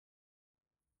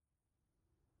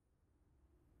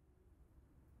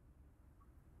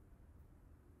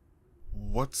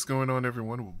What's going on,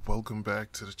 everyone? Welcome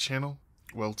back to the channel.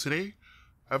 Well, today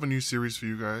I have a new series for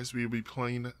you guys. We'll be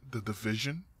playing The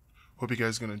Division. Hope you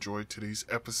guys are gonna enjoy today's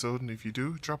episode, and if you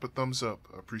do, drop a thumbs up.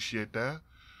 I appreciate that.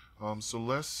 So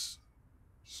let's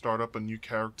start up a new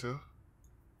character.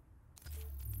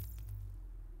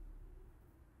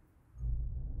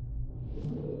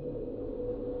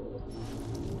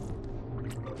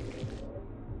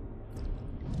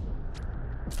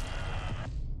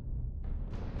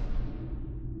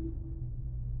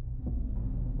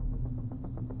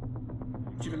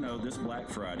 You know, this Black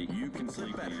Friday, you can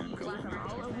sleep in.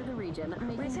 All over the region.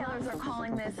 Retailers are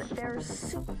calling this their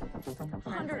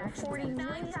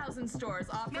 149,000 stores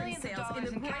offering Millions of sales dollars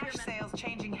in in the cash sales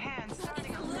changing hands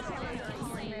starting on New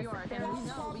York.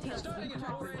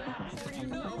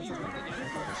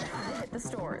 Hit the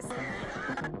stores.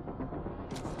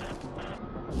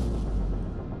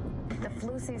 The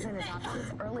flu season is off to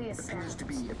its earliest Appears to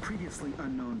be a previously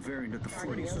unknown variant of the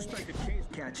flu. Suspected case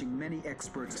catching many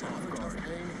experts off guard.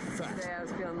 Today I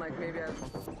was feeling like maybe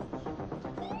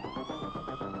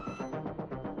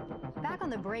Back on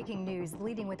the breaking news,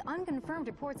 leading with unconfirmed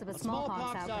reports of a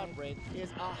smallpox outbreak is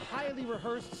a highly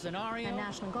rehearsed scenario. And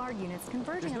National Guard units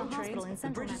converging on a hospital in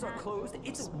central Manhattan. The bridges are closed.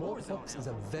 It's smallpox is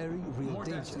a very real More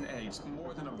deaths danger. than AIDS,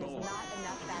 more than Ebola. Not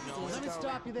enough vaccines. Let me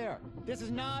stop you there. This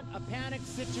is not a panic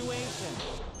situation.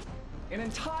 An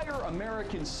entire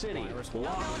American city Known as the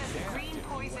Green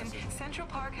Poison, Central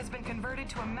Park has been converted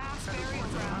to a mass burial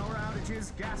ground. Power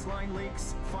outages, gas line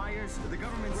leaks, fires. The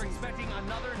government We're expecting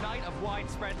another night of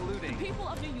widespread looting. people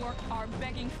of New York are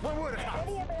begging for our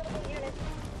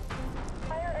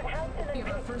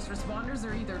first responders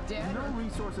are either dead no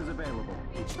resources available.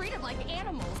 or treated like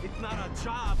animals. It's not our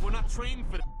job. We're not trained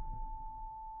for that.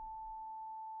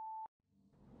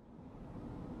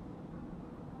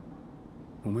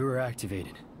 When we were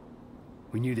activated,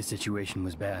 we knew the situation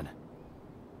was bad.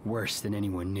 Worse than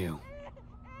anyone knew.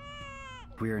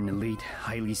 We are an elite,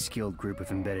 highly skilled group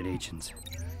of embedded agents.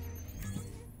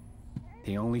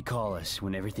 They only call us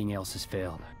when everything else has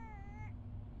failed.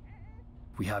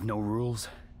 We have no rules.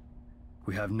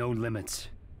 We have no limits.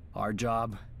 Our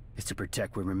job is to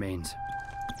protect what remains.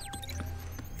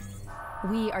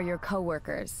 We are your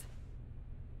co-workers.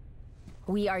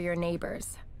 We are your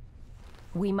neighbors.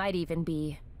 We might even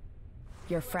be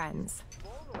your friends.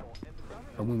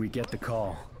 But when we get the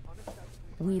call,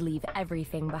 We leave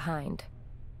everything behind.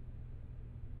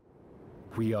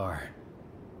 we are.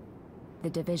 The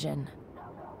Division.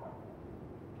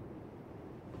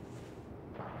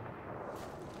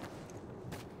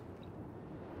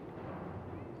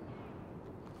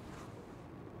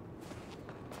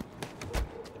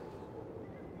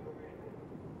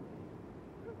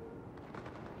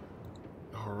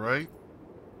 Alright.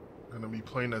 I'm gonna be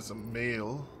playing as a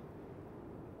male.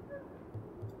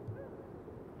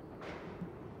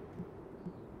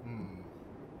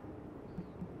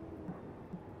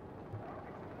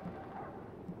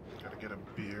 Gotta get a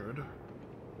beard.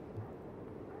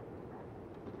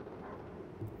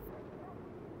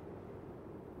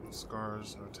 No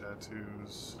scars, no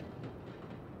tattoos.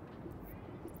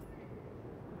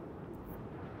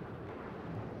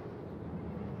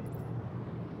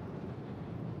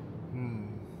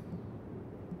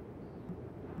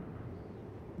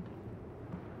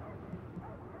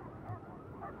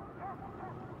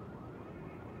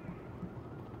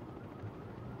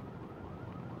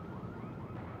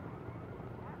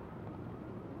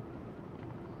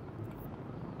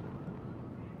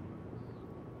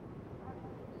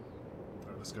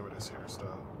 Let's go with this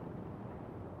hairstyle.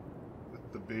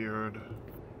 With the beard.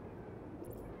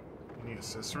 Any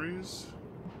accessories?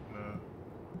 No.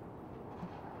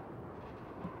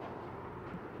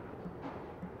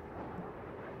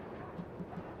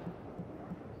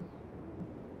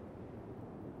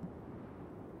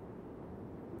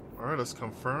 Alright, let's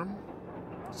confirm.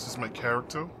 This is my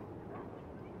character.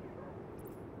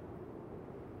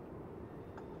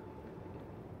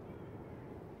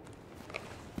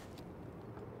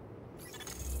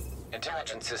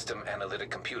 Intelligence System Analytic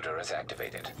Computer is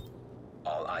activated.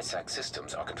 All ISAC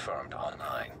systems are confirmed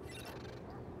online.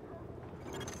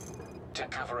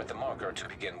 Take cover at the marker to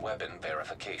begin weapon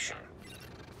verification.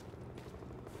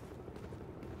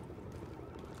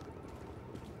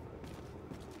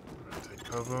 Take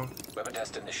cover. Weapon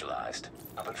test initialized.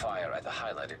 Open fire at the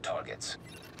highlighted targets.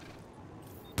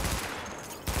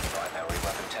 Primary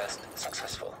weapon test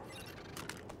successful.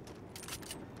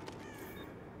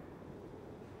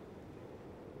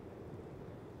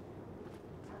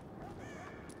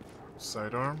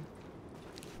 Sidearm.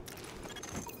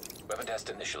 Weapon test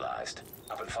initialized.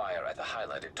 Open fire at the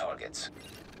highlighted targets.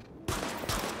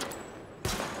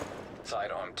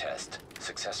 Sidearm test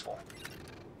successful.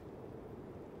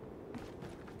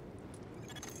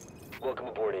 Welcome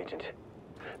aboard, Agent.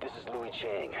 This is Louis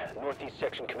Chang, Northeast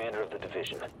Section Commander of the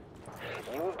Division.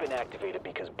 You have been activated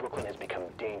because Brooklyn has become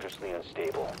dangerously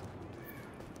unstable.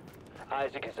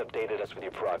 Isaac has updated us with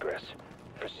your progress.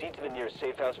 Proceed to the nearest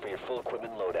safe house for your full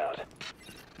equipment loadout.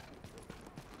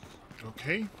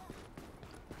 Okay.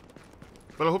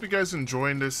 But I hope you guys are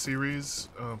enjoying this series,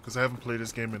 because I haven't played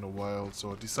this game in a while,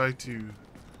 so I decided to,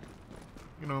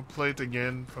 you know, play it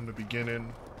again from the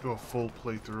beginning, do a full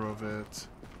playthrough of it.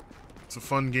 It's a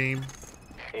fun game.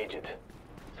 Agent,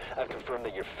 I've confirmed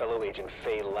that your fellow agent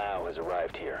Faye Lau has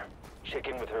arrived here. Check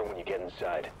in with her when you get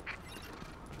inside.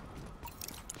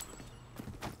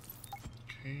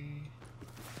 Okay.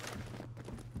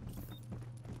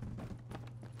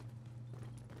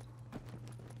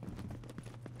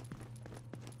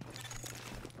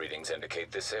 Readings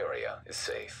indicate this area is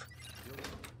safe.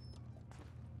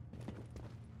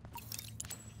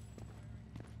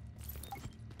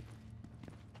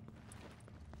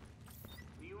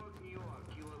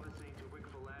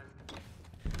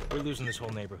 We're losing this whole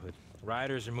neighborhood.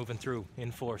 Rioters are moving through,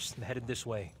 in force, and headed this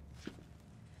way.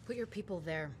 Put your people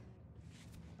there.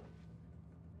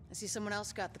 I see someone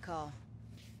else got the call.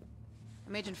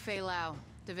 I'm Agent Faye Lau,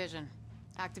 Division.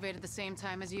 Activated the same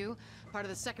time as you, part of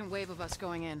the second wave of us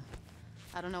going in.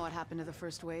 I don't know what happened to the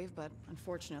first wave, but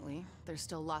unfortunately, there's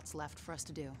still lots left for us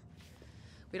to do.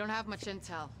 We don't have much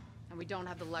intel, and we don't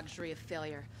have the luxury of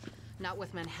failure. Not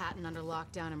with Manhattan under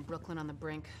lockdown and Brooklyn on the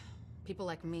brink. People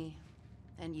like me,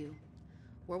 and you,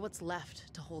 we're what's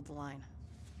left to hold the line.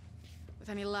 With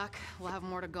any luck, we'll have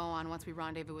more to go on once we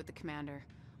rendezvous with the commander.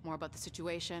 More about the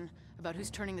situation, about who's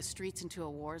turning the streets into a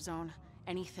war zone,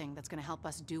 anything that's gonna help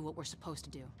us do what we're supposed to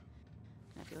do.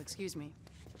 And if you'll excuse me,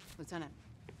 Lieutenant.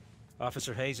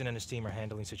 Officer Hazen and his team are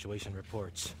handling situation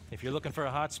reports. If you're looking for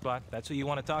a hotspot, that's who you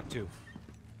want to talk to.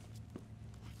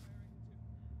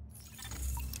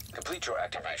 Complete your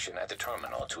activation at the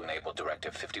terminal to enable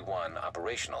Directive 51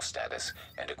 operational status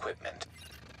and equipment.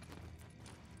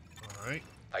 Alright.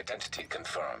 Identity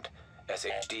confirmed.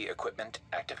 SHD equipment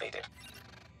activated.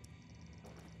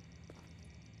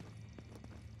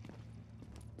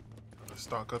 Let's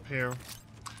stock up here.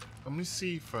 Let me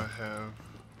see if I have...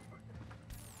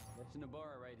 What's in the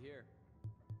bar right here?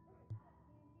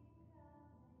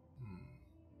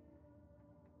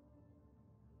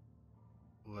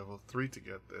 Level 3 to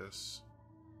get this.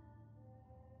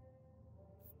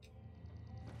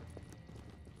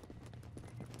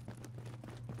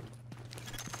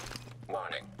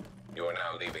 Warning. You are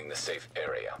now leaving the safe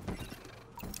area.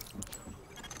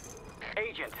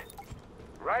 Agent,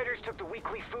 Rioters took the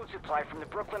weekly food supply from the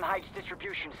Brooklyn Heights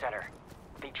Distribution Center.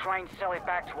 They try and sell it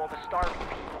back to all the starving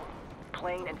people.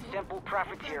 Plain and simple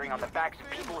profiteering on the backs of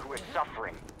people who are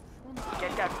suffering.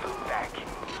 Get that food back.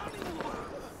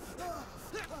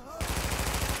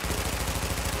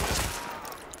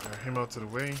 Got him out to the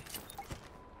way.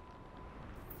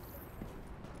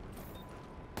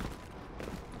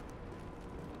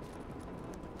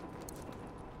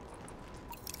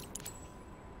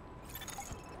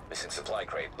 Missing supply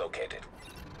crate located.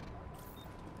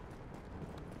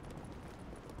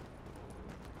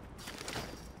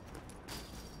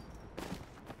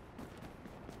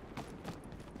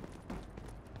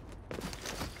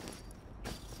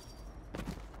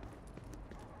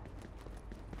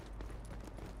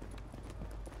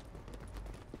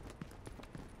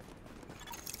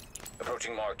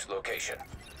 Approaching marked location.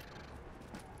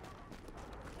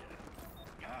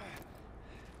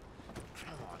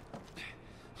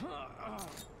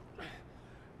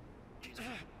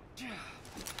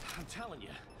 I'm telling you.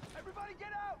 Everybody get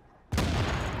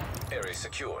out! Area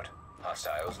secured.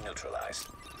 Hostiles neutralized.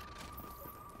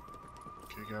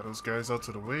 Okay, got those guys out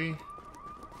to the way.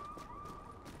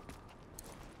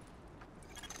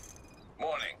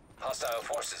 Warning. Hostile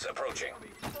forces approaching.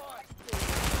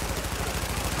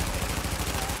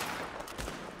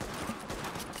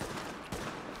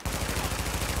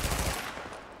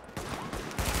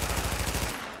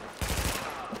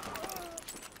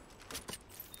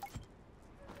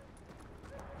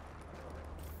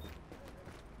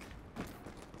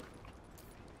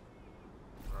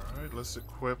 Alright, let's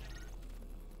equip.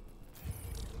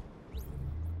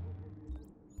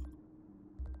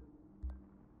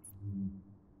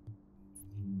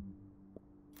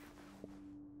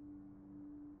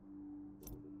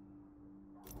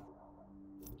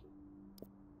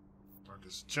 Mark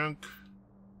as junk.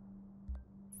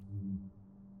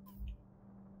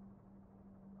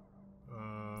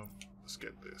 Let's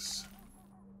get this.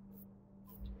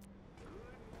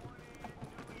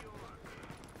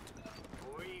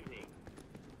 Good evening.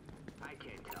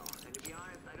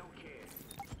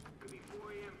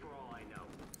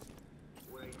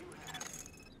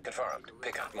 Confirmed.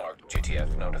 Pickup marked.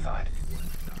 JTF notified.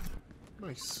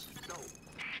 Nice.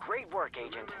 Great work,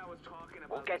 Agent.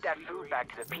 We'll get that food back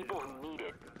to the people who need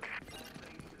it.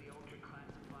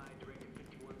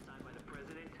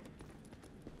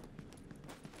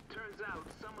 Turns out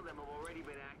some of them have already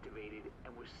been activated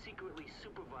and were secretly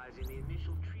supervising the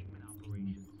initial treatment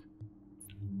operations.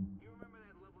 You remember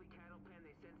that lovely cattle pen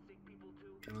they sent sick people to?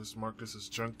 Okay, let's mark this as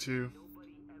junk too.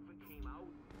 Nobody ever came out?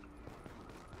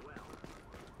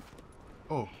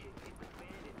 Well, oh,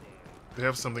 they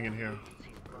have something in here.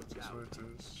 That's what it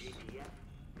is. JTF,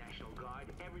 National Guard,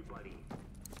 everybody.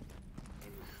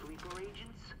 And the sleeper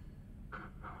agents?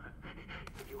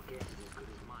 Your guess is as good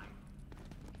as mine.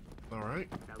 Alright,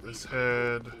 let's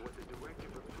head.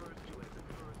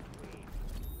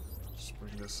 Let's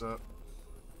bring this up.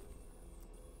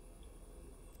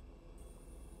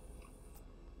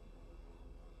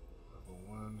 Level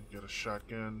 1, get a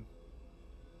shotgun.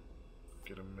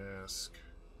 Get a mask.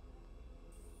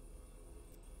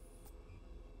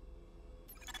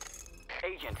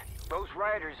 Agent, those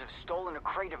rioters have stolen a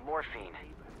crate of morphine.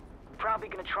 Probably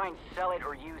gonna try and sell it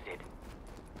or use it.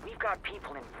 We've got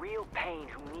people in real pain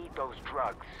who need those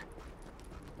drugs.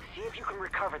 See if you can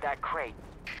recover that crate.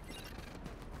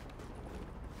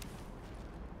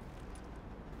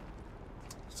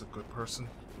 It's a good person.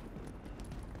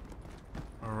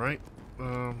 Alright,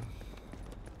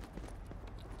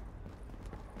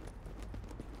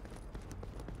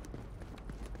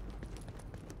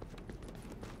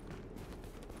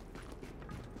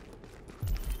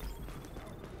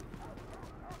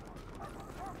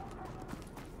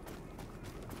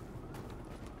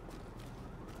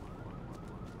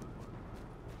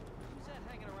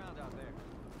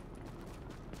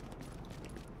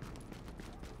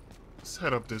 let's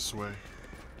head up this way.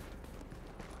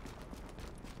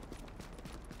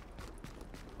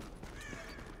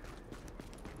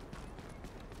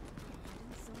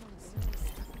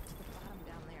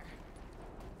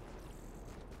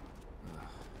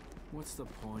 What's the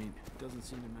point? Doesn't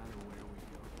seem to matter where we go.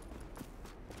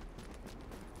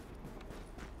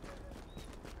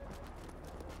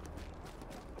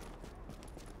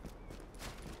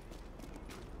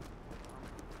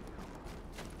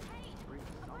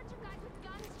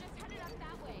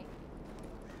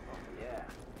 Yeah,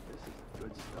 this is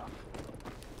good stuff.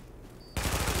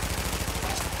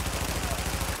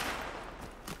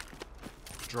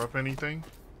 Drop anything?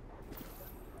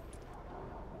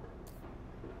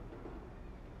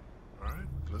 Alright,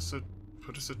 let's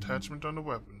put this attachment on the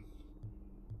weapon.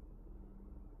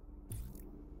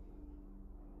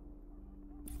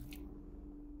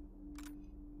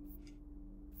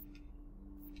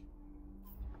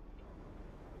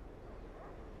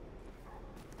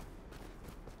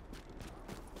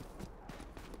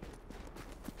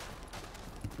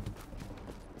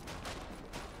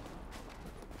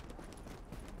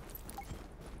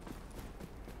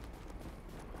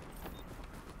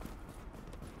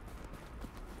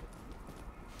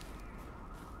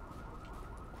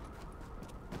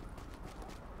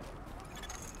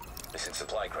 Missing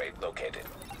supply crate located.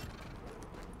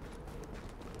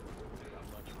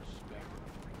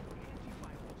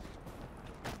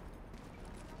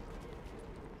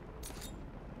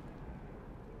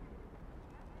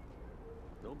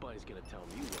 Nobody's gonna tell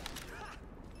me what to do.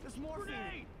 There's more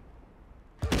grenade!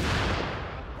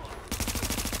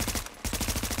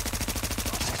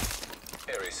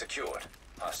 Area secured.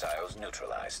 Hostiles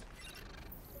neutralized.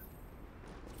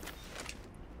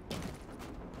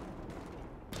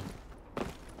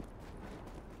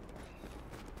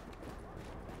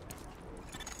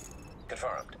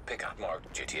 Confirmed. Pickup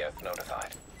marked. JTF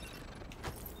notified.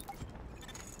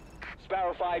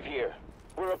 Sparrow 5 here.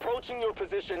 We're approaching your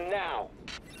position now.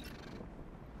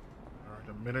 Alright,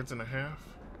 a minute and a half.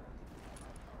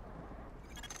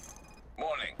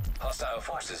 Warning. Hostile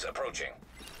forces approaching.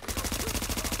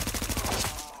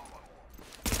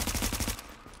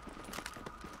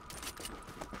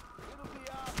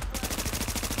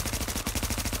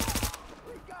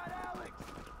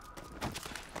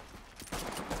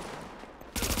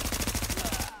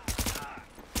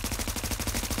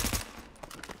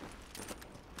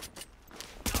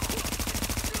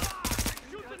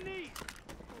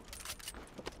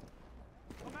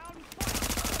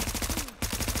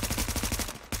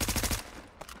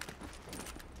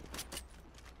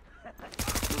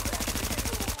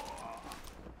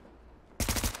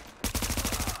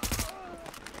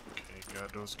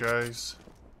 Those guys.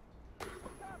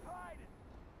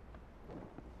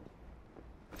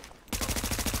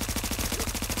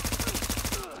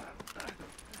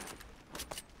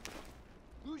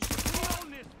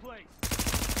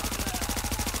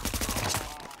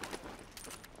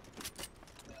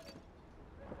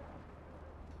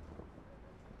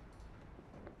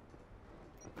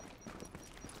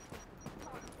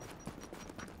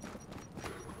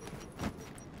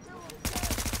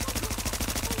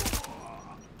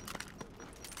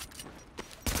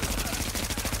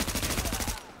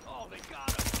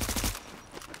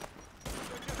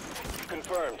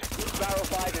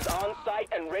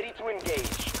 and ready to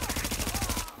engage.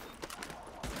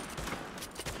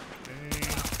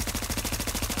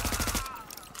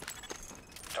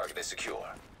 Target is secure.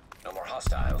 No more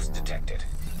hostiles detected.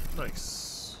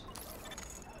 Nice.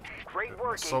 Great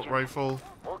work, Assault Agent. rifle.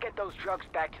 We'll get those drugs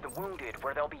back to the wounded,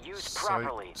 where they'll be used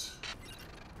properly.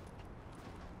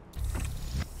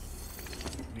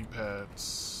 Knee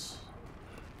pads.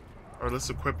 Alright, let's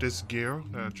equip this gear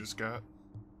that I just got.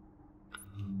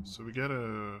 So we got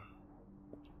a...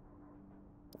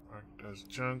 Alright, that's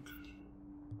junk.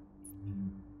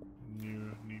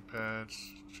 New knee pads,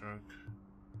 junk.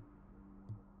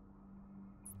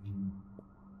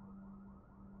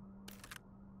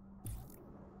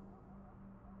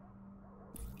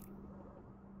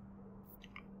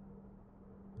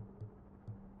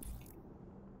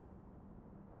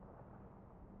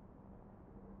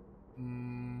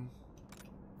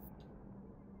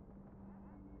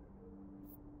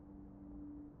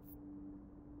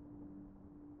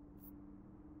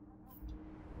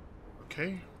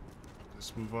 Okay,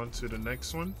 let's move on to the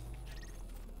next one.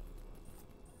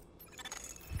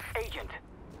 Agent,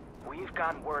 we've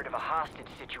gotten word of a hostage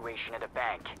situation at a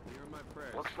bank.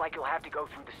 Looks like you'll have to go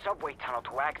through the subway tunnel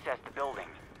to access the building.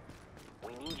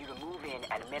 We need you to move in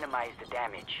and minimize the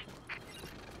damage.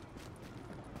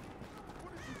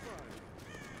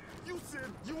 You said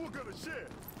you were gonna share.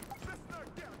 That's not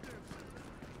goddamn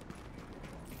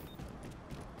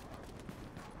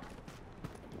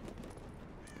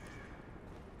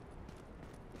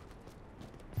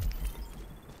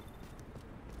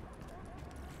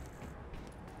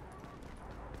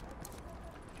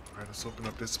Alright, let's open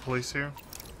up this place here.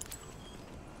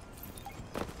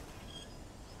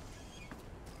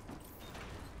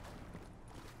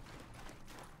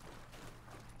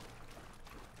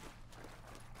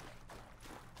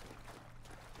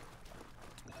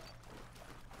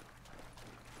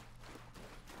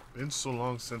 Been so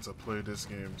long since I played this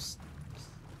game.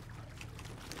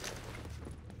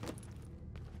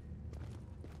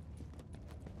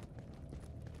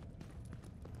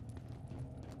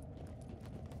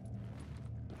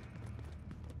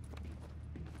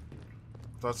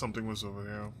 Thought something was over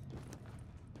here.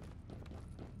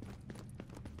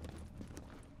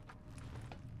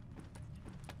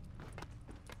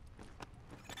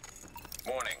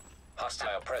 Warning.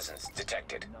 Hostile presence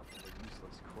detected. Nothing but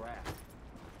useless crap.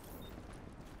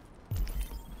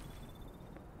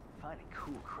 Finding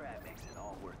cool crap makes it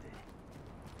all worth it.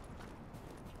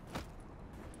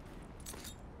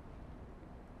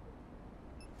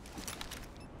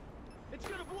 It's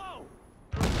gonna blow!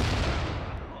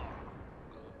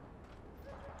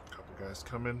 Couple guys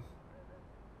coming.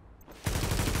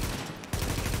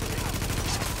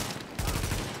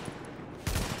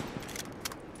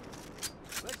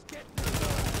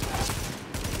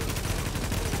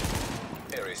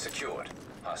 Area secured.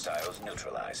 Hostiles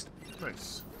neutralized.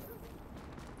 Nice.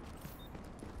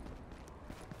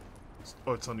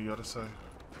 Oh, it's on the other side.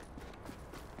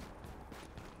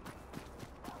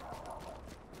 Hello?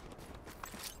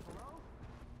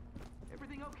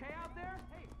 Everything okay out there?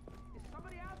 Hey, is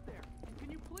somebody out there?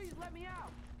 Can you please let me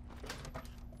out?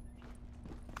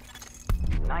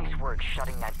 Nice work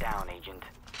shutting that down, Agent.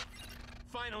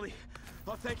 Finally!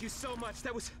 Oh, thank you so much.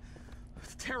 That was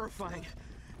terrifying.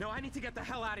 Now I need to get the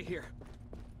hell out of here.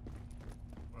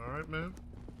 Alright, man.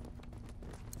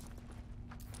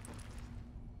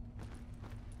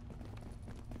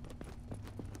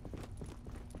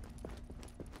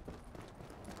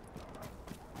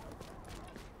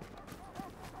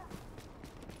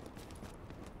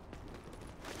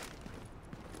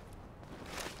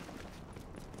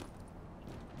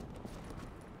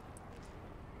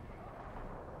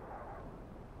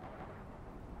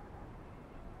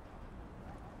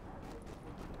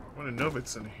 I want to know if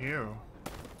it's in here.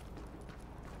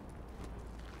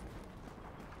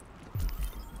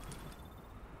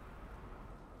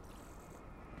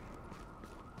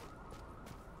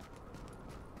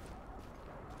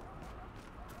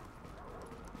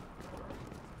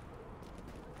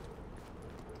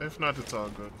 If not, it's all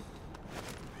good.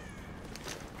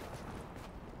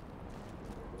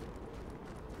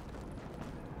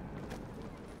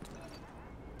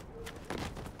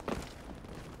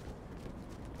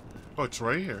 Oh, it's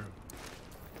right here.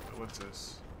 What's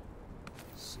this?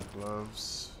 Some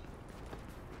gloves.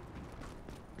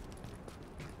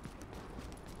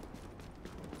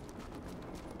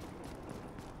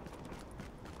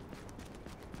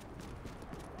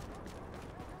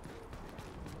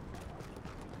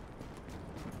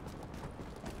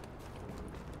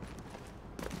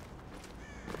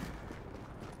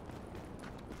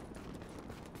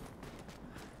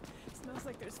 Smells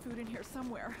like there's food in here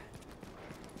somewhere.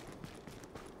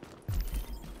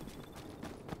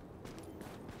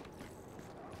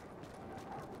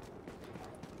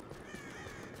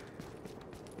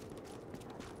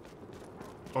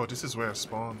 Oh, this is where I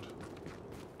spawned.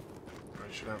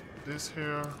 I should have this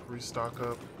here. Restock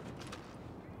up.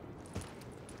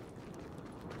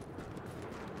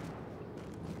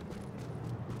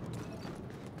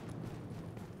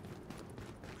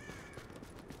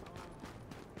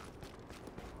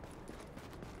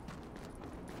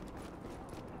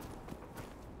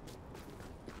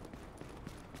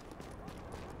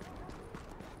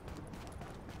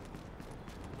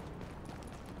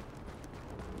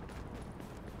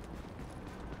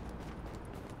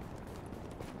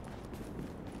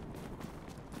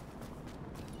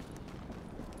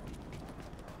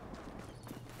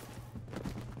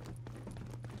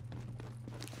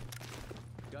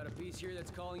 Got a piece here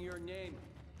that's calling your name.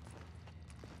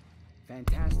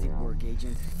 Fantastic work,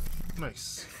 Agent.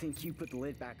 Nice. I think you put the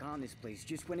lid back on this place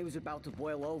just when it was about to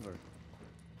boil over.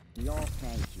 We all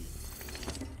thank you.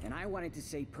 And I wanted to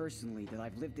say personally that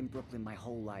I've lived in Brooklyn my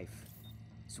whole life.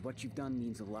 So what you've done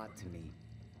means a lot to me.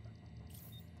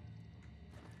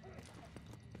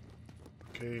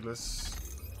 Okay, let's...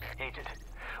 Agent,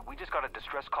 we just got a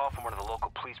distress call from one of the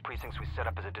local police precincts we set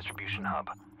up as a distribution hub.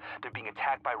 They're being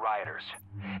attacked by rioters.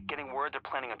 Getting word they're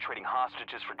planning on trading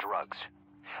hostages for drugs.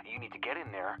 You need to get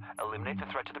in there, eliminate the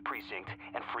threat to the precinct,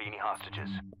 and free any hostages.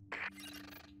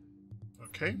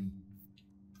 Okay.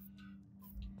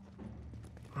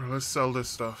 Alright, let's sell this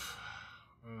stuff.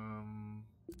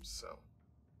 Sell.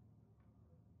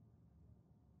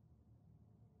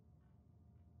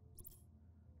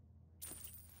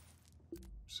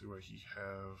 See what he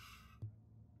have.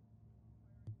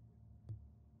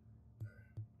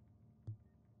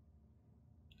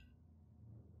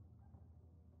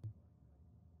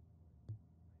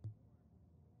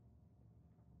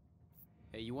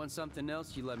 Hey, you want something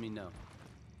else? You let me know.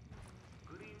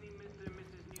 Good evening, Mr. and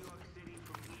Mrs. New York City,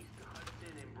 from East to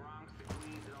Hudson and Bronx to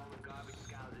Queens and all the garbage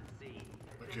scows at sea.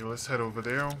 Okay, let's head over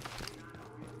there.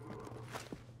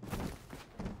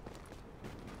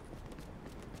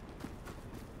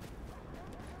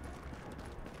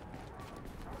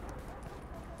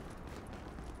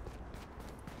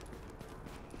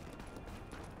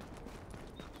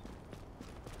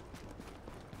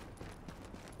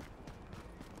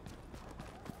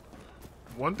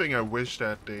 One thing I wish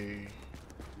that they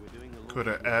could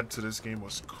have added to this game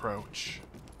was crouch.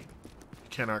 You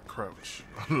cannot crouch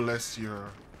unless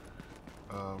you're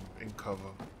in cover.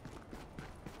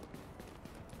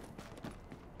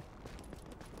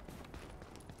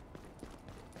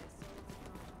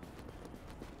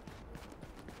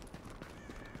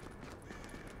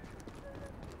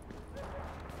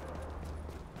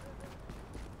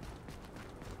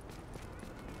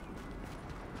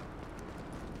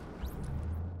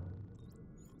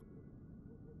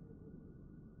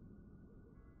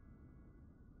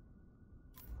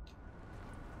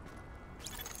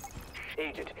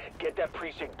 Agent, get that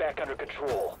precinct back under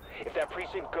control. If that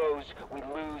precinct goes, we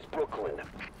lose Brooklyn.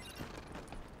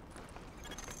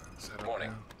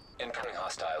 Warning. Incoming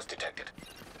hostiles detected.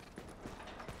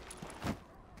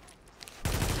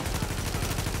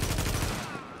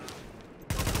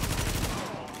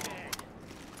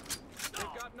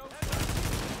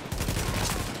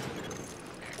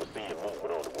 We'll see you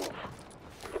movement on the roof.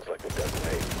 Looks like they've got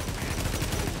grenades.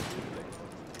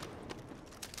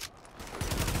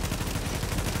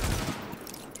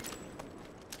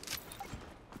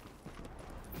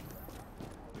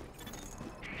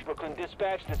 Brooklyn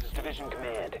Dispatch, this is Division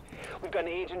Command. We've got an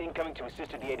agent incoming to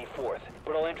assist at the 84th,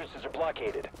 but all entrances are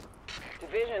blockaded.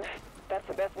 Division, that's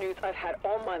the best news I've had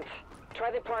all month.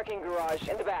 Try the parking garage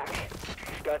in the back.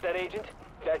 Got that, Agent?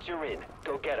 That's your in.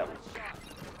 Go get him.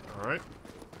 All right.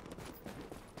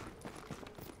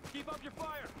 Keep up your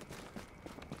fire!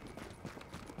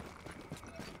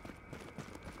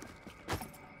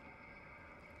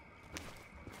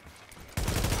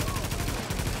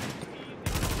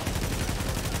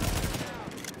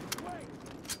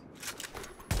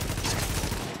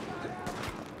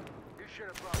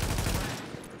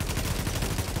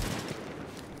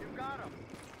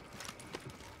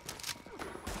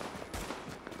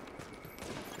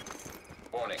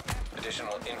 Warning.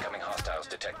 Additional incoming hostiles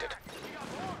detected.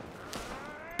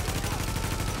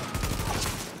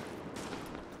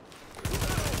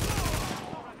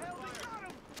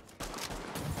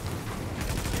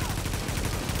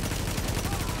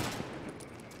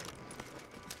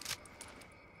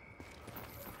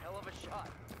 Hell of a shot.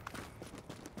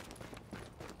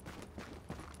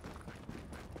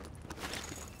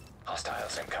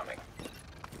 Hostiles incoming.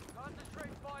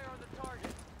 Concentrate fire on the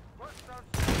target.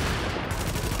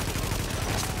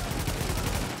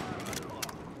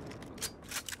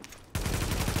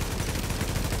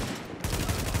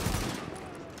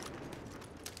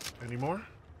 Any more?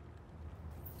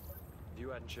 You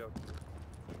hadn't showed.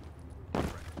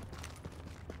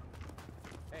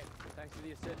 Hey, thanks for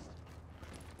the assist.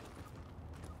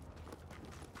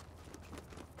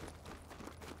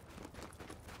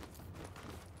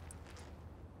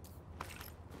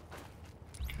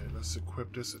 Okay, let's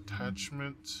equip this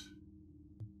attachment.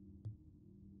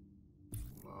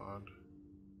 Mod.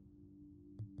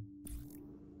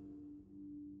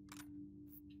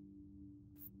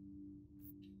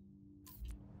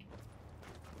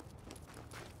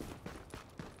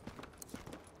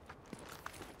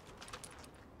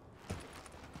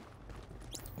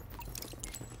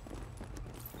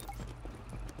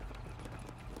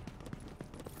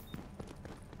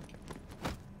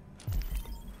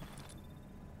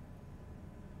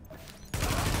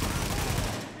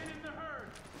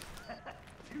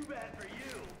 Too bad for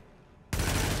you.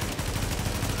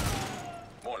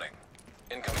 Warning.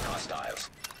 Incoming hostiles.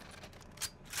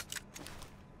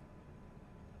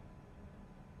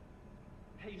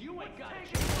 Hey, you ain't got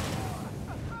it.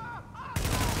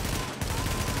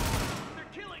 They're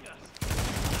killing us.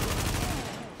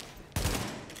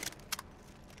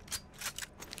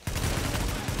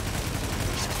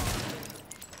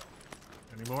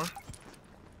 Any more?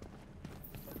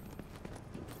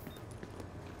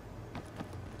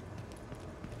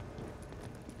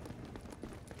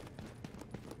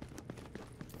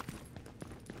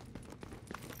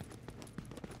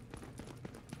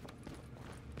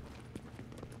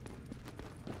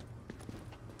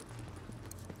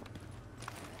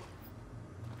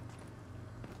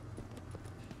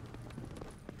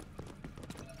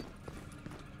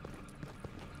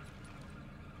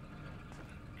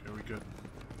 Okay, we good.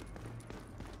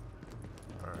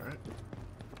 Alright.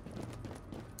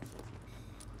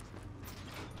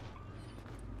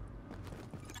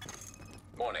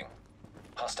 Warning.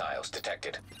 Hostiles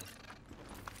detected.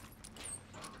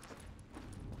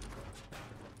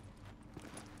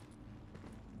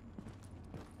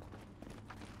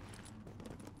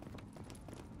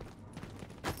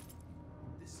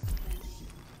 This is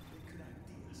bullshit. They could ID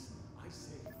us. I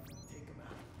say, take them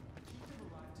out. Keep them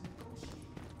alive to negotiate.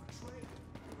 Betray.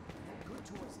 They're good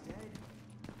to us dead.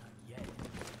 Not yet.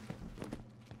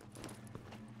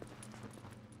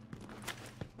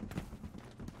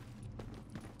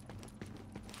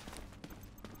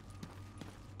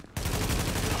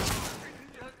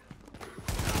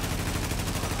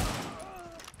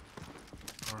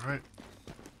 Alright.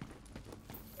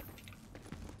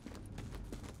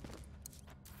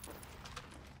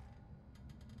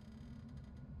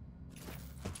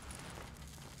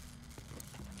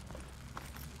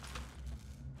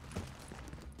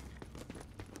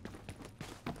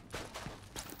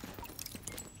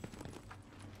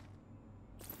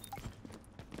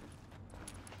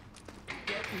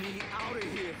 Get me out of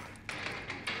here.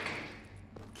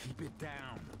 Keep it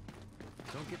down.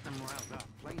 Don't get them riled up.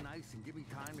 Play nice and give me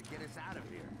time to get us out of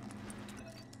here.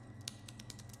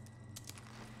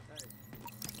 Hey,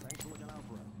 thanks for looking out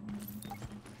for us.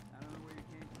 I don't know where you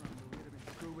came from, but we'd have been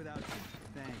screwed without you.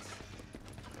 Thanks.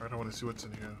 Alright, I want to see what's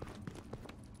in here.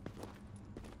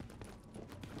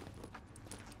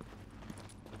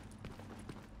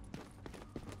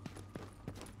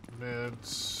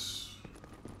 Meds.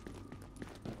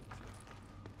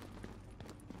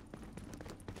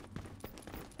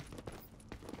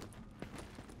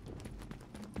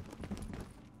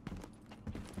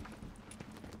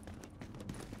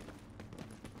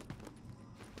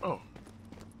 Oh.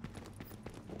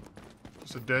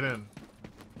 It's a dead end.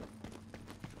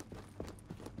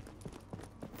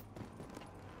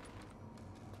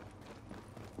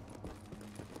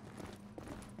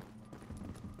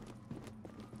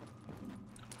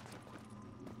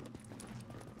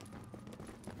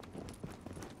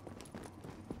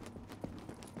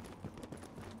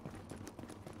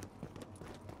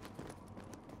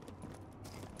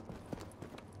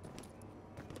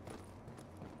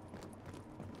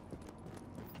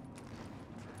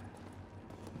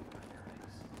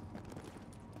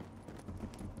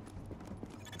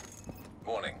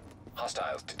 Warning.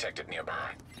 Hostiles detected nearby.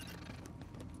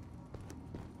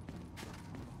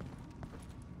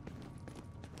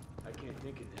 I can't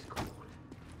think in this cold.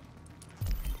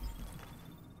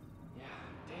 Yeah,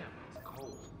 damn, it's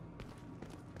cold.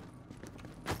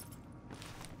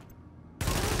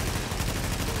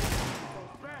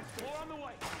 Fast, more on the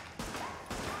way.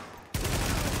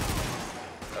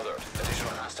 Alert.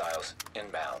 Additional hostiles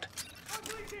inbound.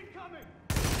 Police incoming!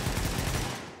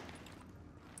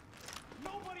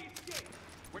 Nobody escaped!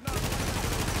 We're not...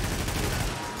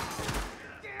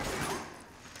 Damn you!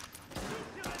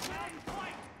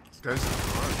 This guy's in the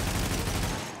front.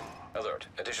 Alert.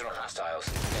 Additional Additional hostiles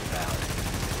inbound.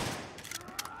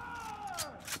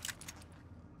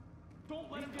 Don't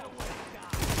let him get away,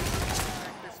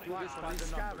 guys. Do this by the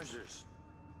scavengers.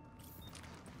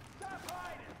 Stop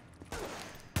hiding.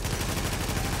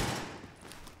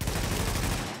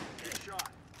 Get shot.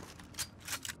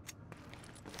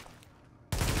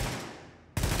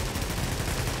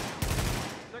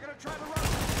 They're gonna try to run.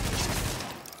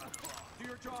 Do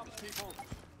your jobs, people.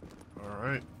 All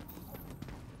right.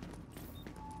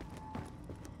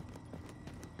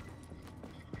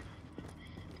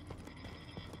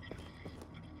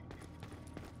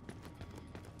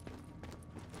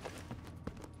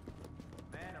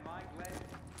 Man, am I glad.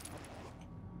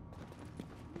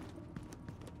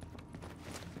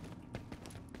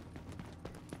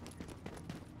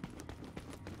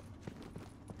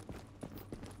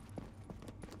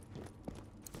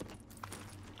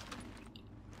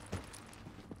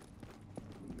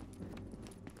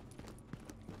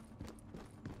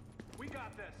 We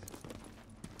got this.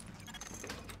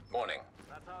 Warning.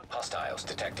 Hostiles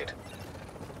detected.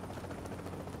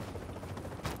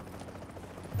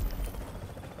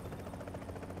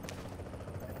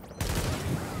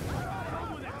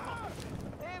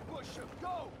 Ambush him.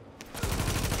 Go.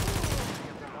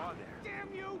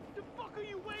 Damn you! The fuck are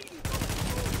you waiting?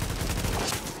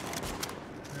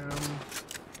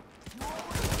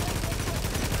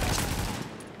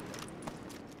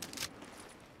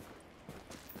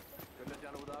 Couldn't have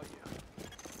done it without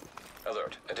you.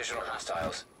 Alert. Additional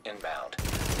hostiles inbound.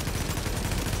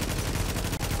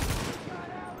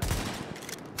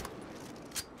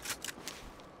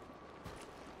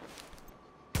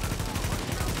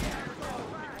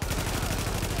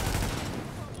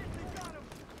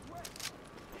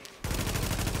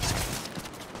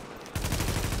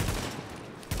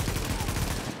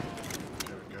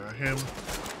 Got him.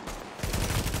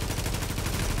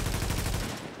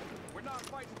 We're not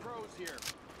fighting pros here.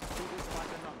 Do this by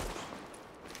the numbers.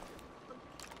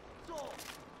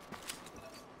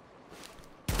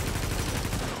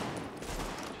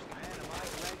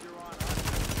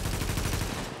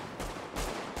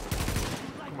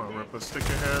 Come on, Ripper, stick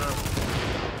your head up.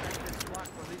 This block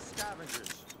for these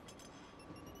scavengers.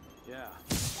 Yeah,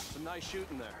 some nice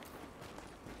shooting there.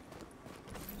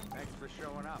 Thanks for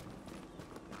showing up.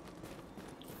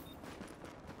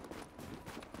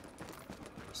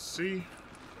 Let's see.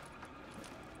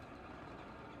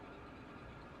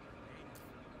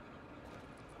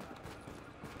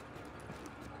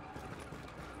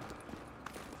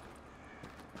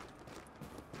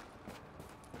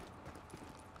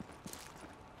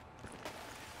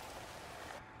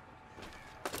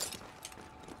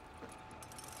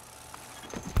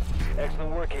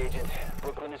 Excellent work, Agent.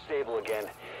 Brooklyn is stable again.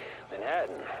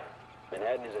 Manhattan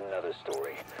is another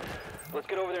story. Let's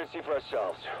get over there and see for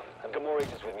ourselves. I've got more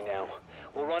agents with me now.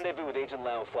 We'll rendezvous with Agent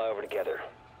Lau and fly over together.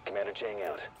 Commander Chang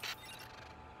out.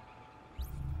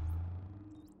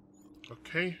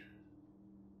 Okay.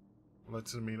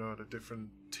 Let's meet all the different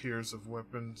tiers of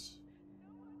weapons.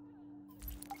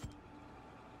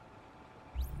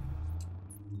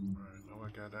 Alright, now I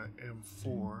got that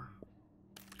M4.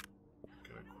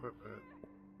 Can equip it.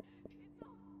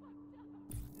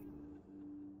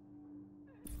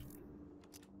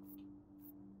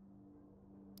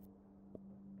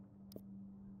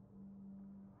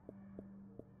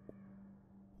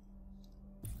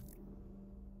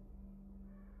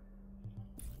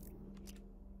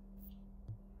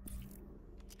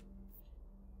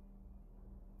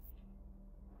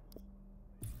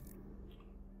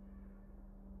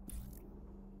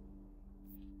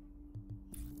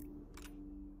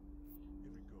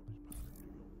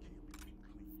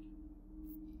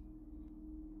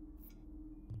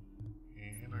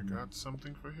 And I got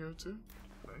something for here too.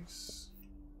 Nice.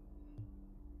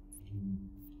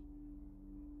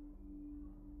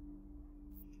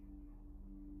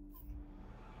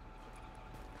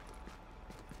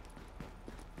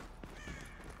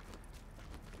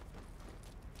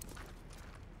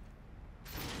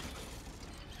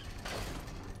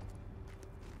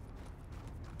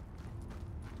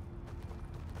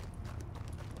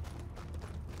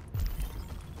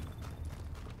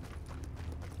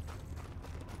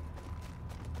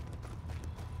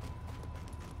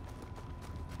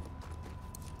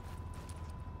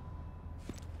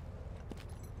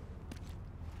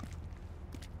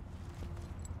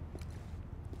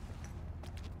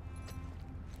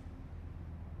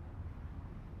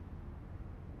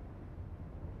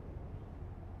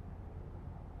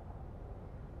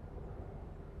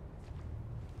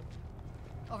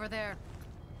 Over there.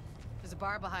 There's a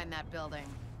bar behind that building.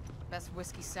 Best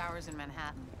whiskey sours in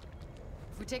Manhattan.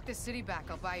 If we take this city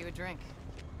back, I'll buy you a drink.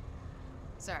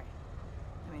 Sorry.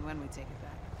 I mean, when we take it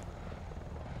back.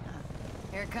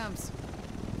 Here it comes.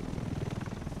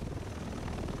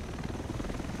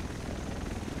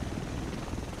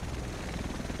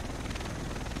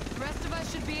 The rest of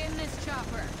us should be in this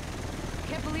chopper.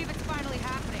 Can't believe it's finally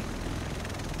happening.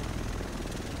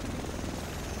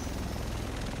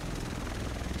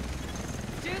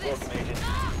 Do this! Welcome, Agent.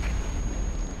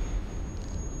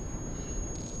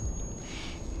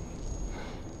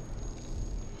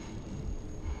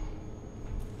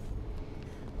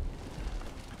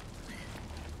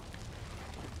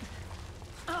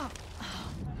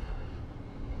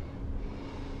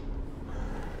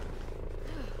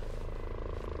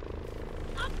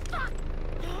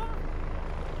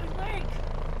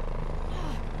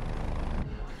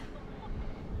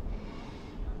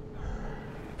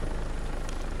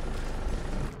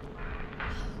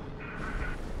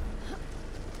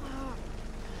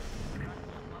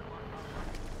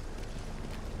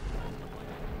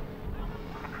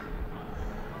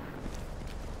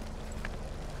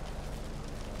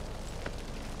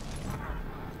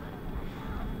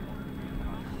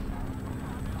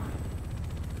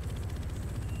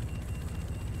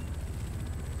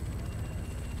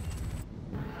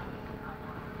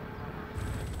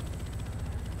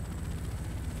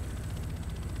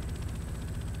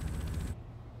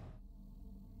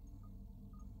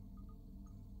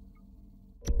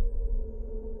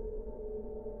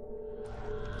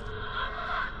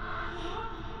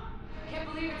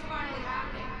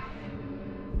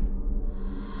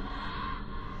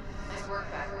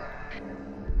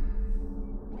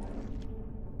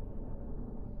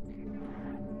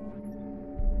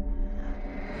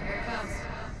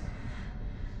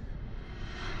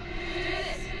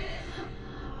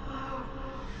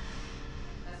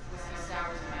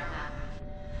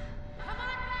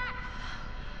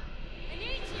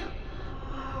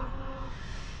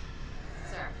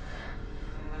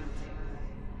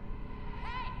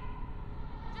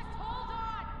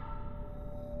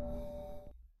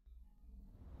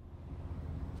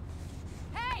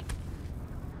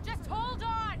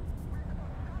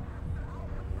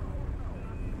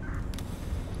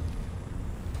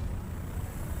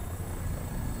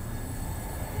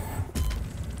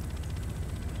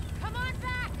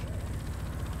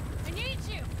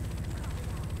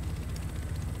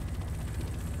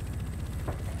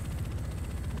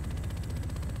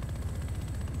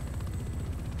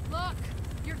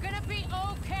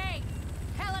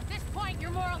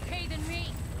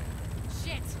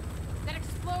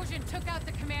 Took out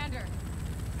the commander.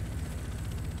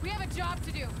 We have a job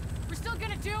to do. We're still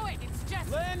gonna do it. It's just...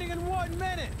 Landing in 1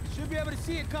 minute. Should be able to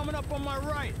see it coming up on my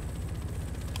right.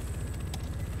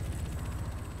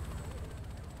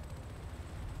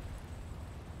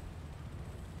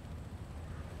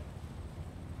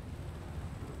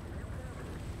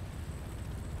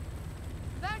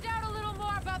 Found out a little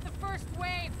more about the first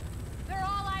wave. They're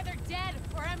all either dead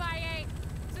or MIA.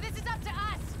 So this is up to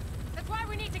us. That's why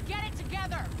we need to get it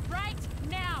together, right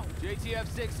now!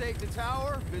 JTF-68 to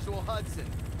tower, visual Hudson.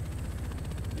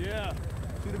 Yeah,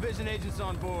 2 division agents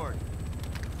on board.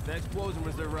 The explosion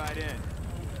was their ride in.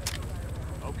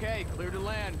 Okay, clear to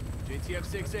land.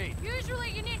 JTF-68. Usually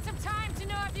you need some time to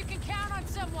know if you can count on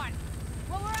someone.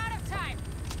 Well, we're out of time.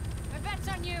 My bet's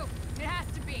on you. It has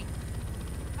to be.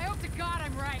 I hope to God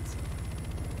I'm right.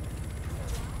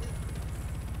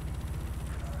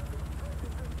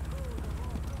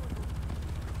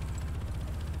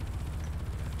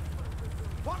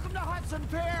 Welcome to Hudson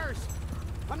Piers!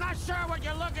 I'm not sure what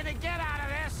you're looking to get out of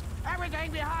this.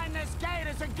 Everything behind this gate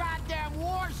is a goddamn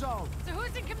war zone. So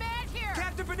who's in command here?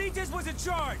 Captain Benitez was in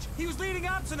charge. He was leading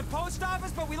ops in the post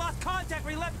office, but we lost contact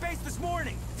when he left base this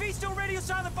morning. If he's still radio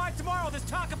silent by tomorrow, there's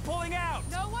talk of pulling out.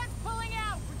 No one's pulling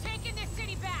out. We're taking this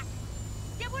city back.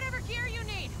 Get whatever gear you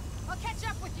need. I'll catch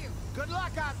up with you. Good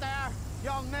luck out there,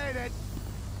 young native.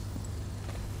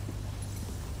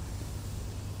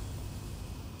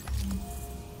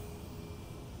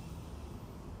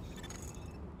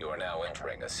 You are now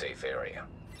entering a safe area.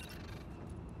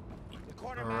 The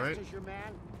quartermaster's your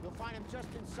man. You'll find him just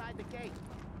inside the gate.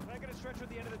 Can I get a stretcher at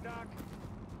the end of the dock?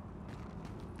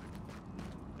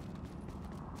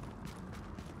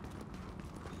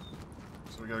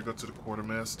 So we gotta go to the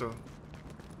quartermaster.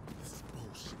 This is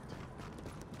bullshit.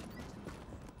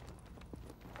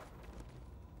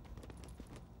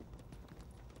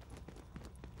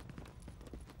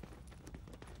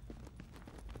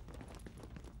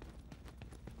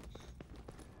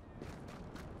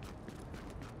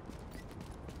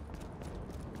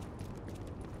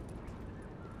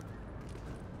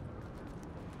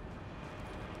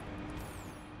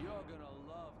 You're gonna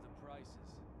love the prices.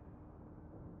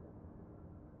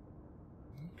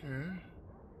 Okay.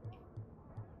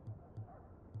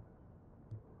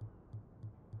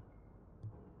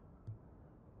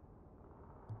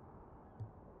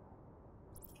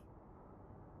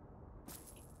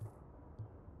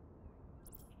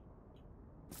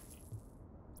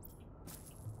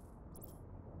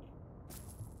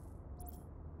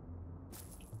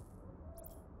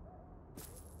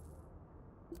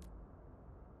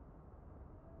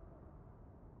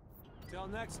 Till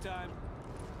next time.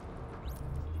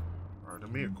 Alright,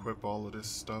 let me equip all of this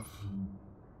stuff.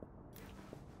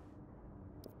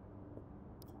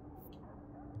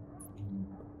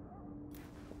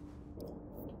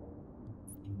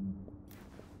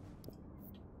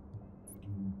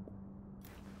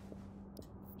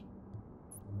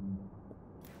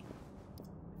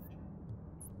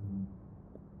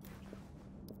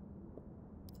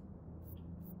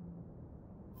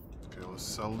 Okay, let's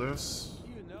sell this.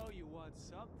 You know you want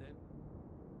something.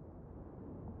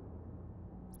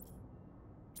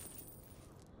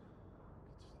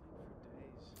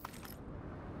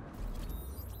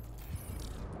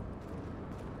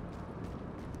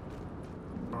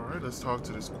 Alright, let's talk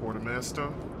to this quartermaster.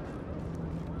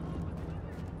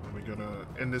 And we're gonna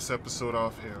end this episode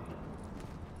off here.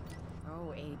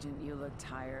 Oh, Agent, you look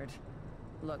tired.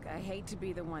 Look, I hate to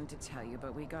be the one to tell you,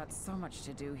 but we got so much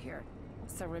to do here.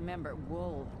 So remember,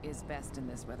 wool is best in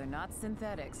this weather, not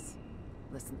synthetics.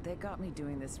 Listen, they got me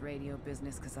doing this radio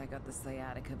business because I got the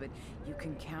sciatica, but you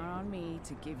can count on me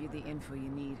to give you the info you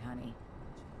need, honey.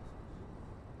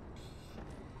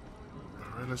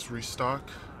 Alright, let's restock.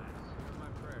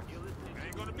 I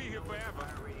ain't gonna be here forever.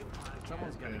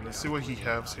 Someone's got And let's see what he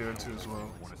has here too as well.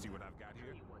 Wanna see what I've got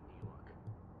here?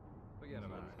 Forget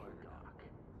about it.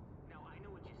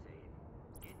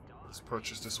 Let's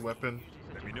purchase this weapon.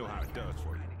 Let me know how it does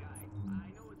for you.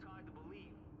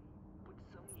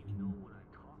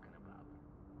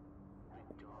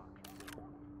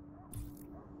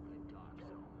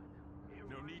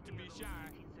 No need to be shy.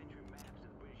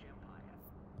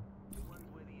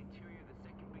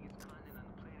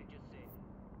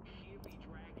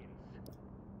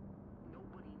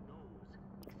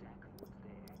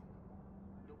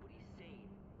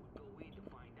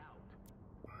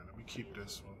 Alright, let me keep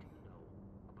this one.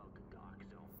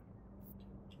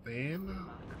 And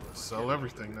let's sell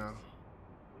everything now.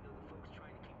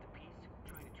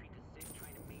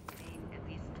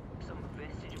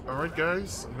 Alright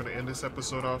guys, I'm gonna end this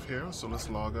episode off here, so let's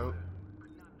log out.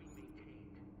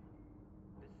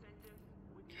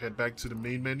 Head back to the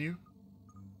main menu.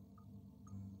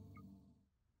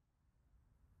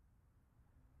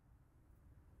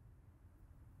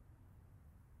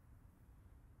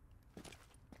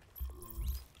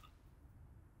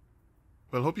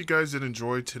 Well, hope you guys did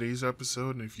enjoy today's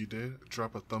episode, and if you did,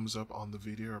 drop a thumbs up on the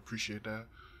video. I appreciate that.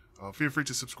 Feel free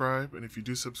to subscribe, and if you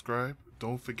do subscribe,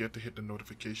 don't forget to hit the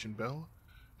notification bell.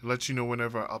 It lets you know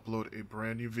whenever I upload a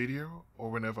brand new video or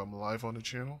whenever I'm live on the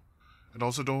channel. And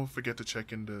also don't forget to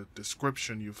check in the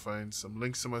description. You'll find some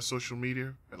links to my social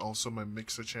media and also my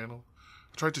Mixer channel.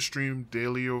 I try to stream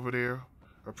daily over there.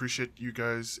 I appreciate you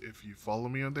guys if you follow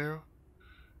me on there.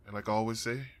 And like I always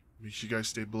say, make sure you guys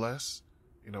stay blessed.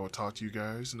 And I will talk to you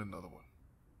guys in another one.